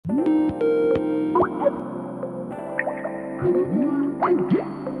Hey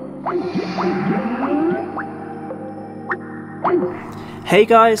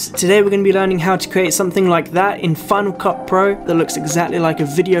guys, today we're going to be learning how to create something like that in Final Cut Pro that looks exactly like a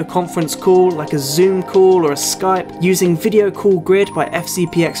video conference call, like a Zoom call or a Skype, using Video Call Grid by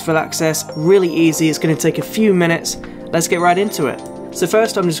FCPX Full Access. Really easy, it's going to take a few minutes. Let's get right into it. So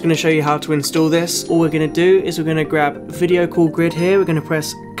first I'm just going to show you how to install this. All we're going to do is we're going to grab Video Call Grid here, we're going to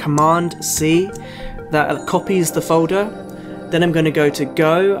press Command C, that copies the folder. Then I'm going to go to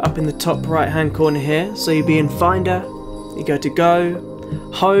Go up in the top right hand corner here, so you'll be in Finder, you go to Go,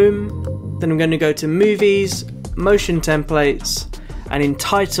 Home, then I'm going to go to Movies, Motion Templates, and in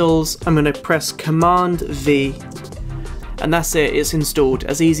Titles I'm going to press Command V, and that's it, it's installed,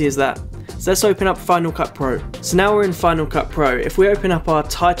 as easy as that. So let's open up Final Cut Pro. So now we're in Final Cut Pro. If we open up our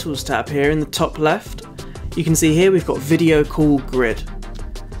Titles tab here in the top left, you can see here we've got Video Call Grid.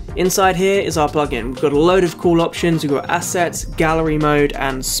 Inside here is our plugin. We've got a load of cool options. We've got assets, gallery mode,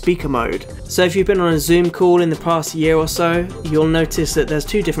 and speaker mode. So if you've been on a Zoom call in the past year or so, you'll notice that there's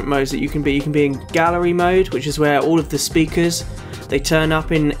two different modes that you can be. You can be in gallery mode, which is where all of the speakers, they turn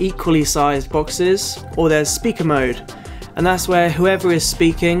up in equally sized boxes, or there's speaker mode, and that's where whoever is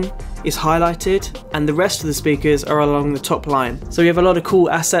speaking is highlighted and the rest of the speakers are along the top line. So we have a lot of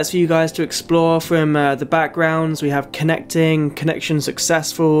cool assets for you guys to explore from the backgrounds. We have connecting, connection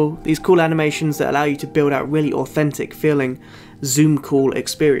successful, these cool animations that allow you to build out really authentic feeling Zoom call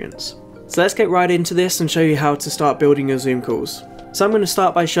experience. So let's get right into this and show you how to start building your Zoom calls. So I'm going to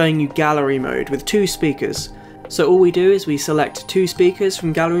start by showing you gallery mode with two speakers. So all we do is we select two speakers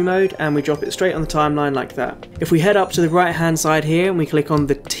from gallery mode and we drop it straight on the timeline like that. If we head up to the right hand side here and we click on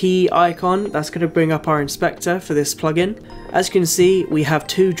the T icon, that's going to bring up our inspector for this plugin. As you can see, we have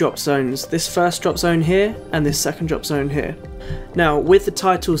two drop zones, this first drop zone here and this second drop zone here. Now with the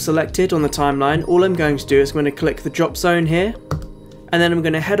title selected on the timeline, all I'm going to do is I'm going to click the drop zone here, and then I'm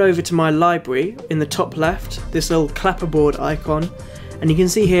going to head over to my library in the top left, this little clapperboard icon. And you can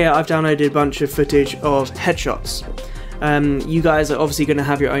see here I've downloaded a bunch of footage of headshots. You guys are obviously going to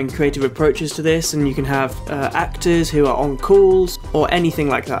have your own creative approaches to this, and you can have actors who are on calls or anything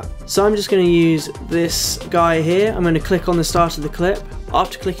like that. So I'm just going to use this guy here. I'm going to click on the start of the clip.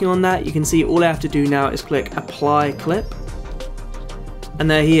 After clicking on that, you can see all I have to do now is click Apply Clip.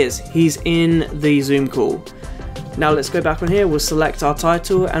 And there he is. He's in the Zoom call. Now let's go back on here, we'll select our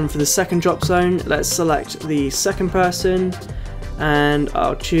title, and for the second drop zone, let's select the second person. And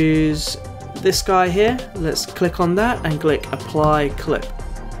I'll choose this guy here. Let's click on that and click Apply Clip.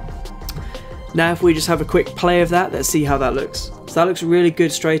 Now if we just have a quick play of that, let's see how that looks. So that looks really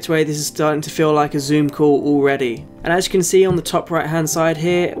good straight away. This is starting to feel like a Zoom call already. And as you can see on the top right hand side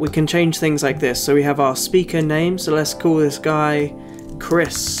here, we can change things like this. So we have our speaker name, so let's call this guy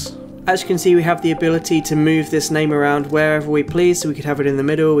Chris. As you can see, we have the ability to move this name around wherever we please, so we could have it in the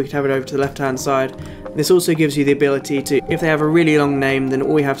middle, we could have it over to the left hand side. This also gives you the ability to, if they have a really long name, then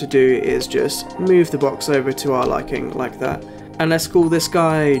all we have to do is just move the box over to our liking, like that. And let's call this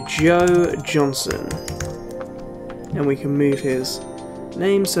guy Joe Johnson. And we can move his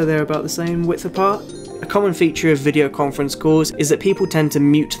name so they're about the same width apart. A common feature of video conference calls is that people tend to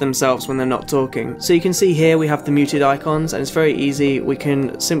mute themselves when they're not talking. So you can see here we have the muted icons, and it's very easy. We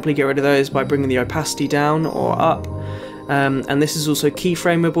can simply get rid of those by bringing the opacity down or up. And this is also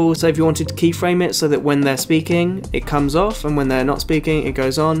keyframeable, so if you wanted to keyframe it so that when they're speaking it comes off and when they're not speaking it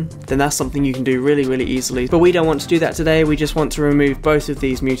goes on, then that's something you can do really easily. But we don't want to do that today, we just want to remove both of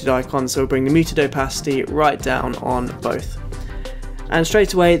these muted icons, so we'll bring the muted opacity right down on both. And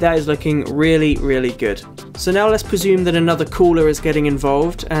straight away that is looking really good. So now let's presume that another caller is getting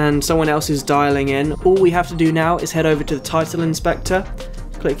involved and someone else is dialing in. All we have to do now is head over to the title inspector,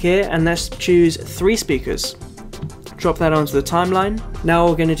 click here, and let's choose 3 speakers. Drop that onto the timeline. Now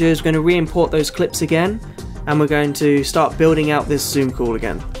what we're going to do is we're going to re-import those clips again, and we're going to start building out this Zoom call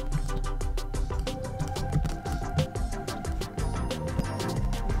again.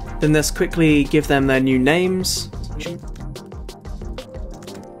 Then let's quickly give them their new names.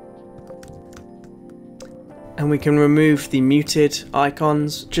 And we can remove the muted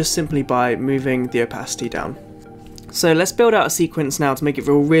icons just simply by moving the opacity down. So let's build out a sequence now to make it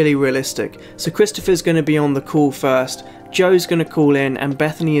feel really realistic. So Christopher's going to be on the call first, Joe's going to call in, and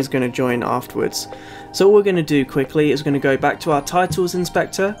Bethany is going to join afterwards. So all we're going to do quickly is going to go back to our titles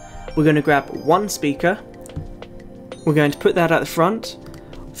inspector, we're going to grab one speaker, we're going to put that at the front.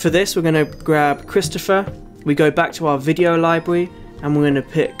 For this we're going to grab Christopher, we go back to our video library, and we're going to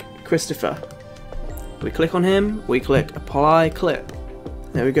pick Christopher. We click on him, we click Apply Clip.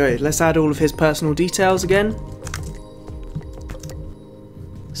 There we go, let's add all of his personal details again.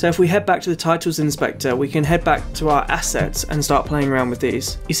 So if we head back to the titles inspector, we can head back to our assets and start playing around with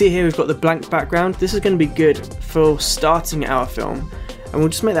these. You see here we've got the blank background. This is going to be good for starting our film, and we'll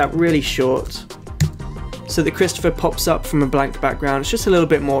just make that really short so that Christopher pops up from a blank background. It's just a little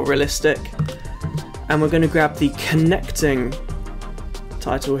bit more realistic. And we're going to grab the connecting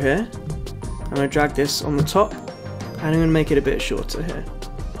title here. I'm going to drag this on the top, and I'm going to make it a bit shorter here.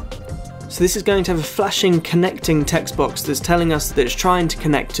 So this is going to have a flashing connecting text box that's telling us that it's trying to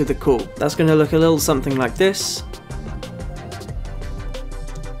connect to the call. That's going to look a little something like this.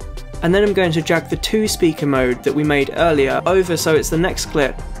 And then I'm going to drag the 2-speaker mode that we made earlier over so it's the next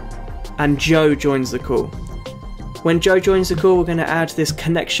clip, and Joe joins the call. When Joe joins the call, we're going to add this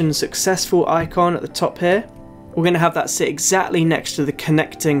connection successful icon at the top here. We're going to have that sit exactly next to the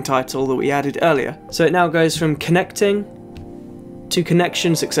connecting title that we added earlier. So it now goes from connecting to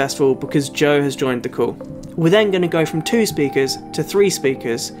connection successful because Joe has joined the call. We're then going to go from 2 speakers to 3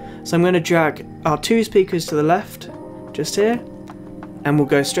 speakers. So I'm going to drag our 2 speakers to the left, just here, and we'll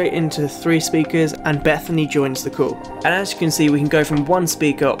go straight into 3 speakers, and Bethany joins the call. And as you can see, we can go from 1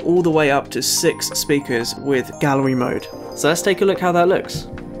 speaker all the way up to 6 speakers with gallery mode. So let's take a look how that looks.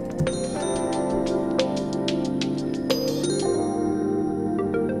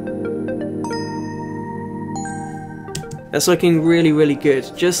 That's looking really, really good.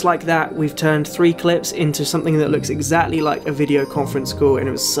 Just like that, we've turned 3 clips into something that looks exactly like a video conference call, and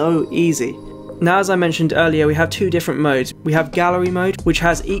it was so easy. Now, as I mentioned earlier, we have 2 different modes. We have gallery mode, which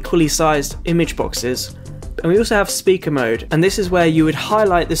has equally sized image boxes, and we also have speaker mode, and this is where you would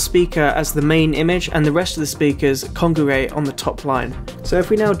highlight the speaker as the main image and the rest of the speakers congregate on the top line. So if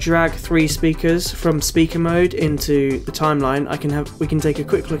we now drag 3 speakers from speaker mode into the timeline, we can take a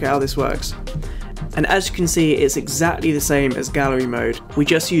quick look at how this works. And as you can see, it's exactly the same as gallery mode. We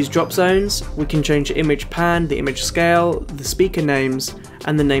just use drop zones, we can change the image pan, the image scale, the speaker names,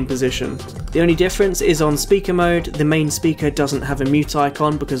 and the name position. The only difference is on speaker mode, the main speaker doesn't have a mute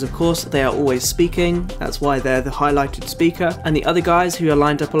icon because of course they are always speaking, that's why they're the highlighted speaker, and the other guys who are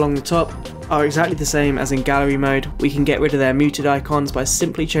lined up along the top are exactly the same as in gallery mode. We can get rid of their muted icons by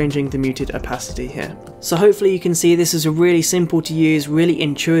simply changing the muted opacity here. So hopefully you can see this is a really simple to use, really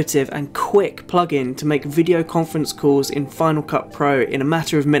intuitive and quick plugin to make video conference calls in Final Cut Pro in a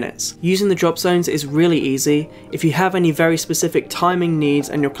matter of minutes. Using the drop zones is really easy. If you have any very specific timing needs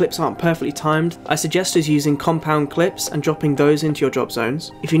and your clips aren't perfectly timed, I suggest us using compound clips and dropping those into your drop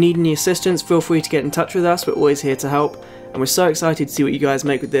zones. If you need any assistance, feel free to get in touch with us, we're always here to help. And we're so excited to see what you guys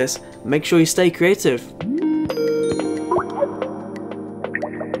make with this. Make sure you stay creative.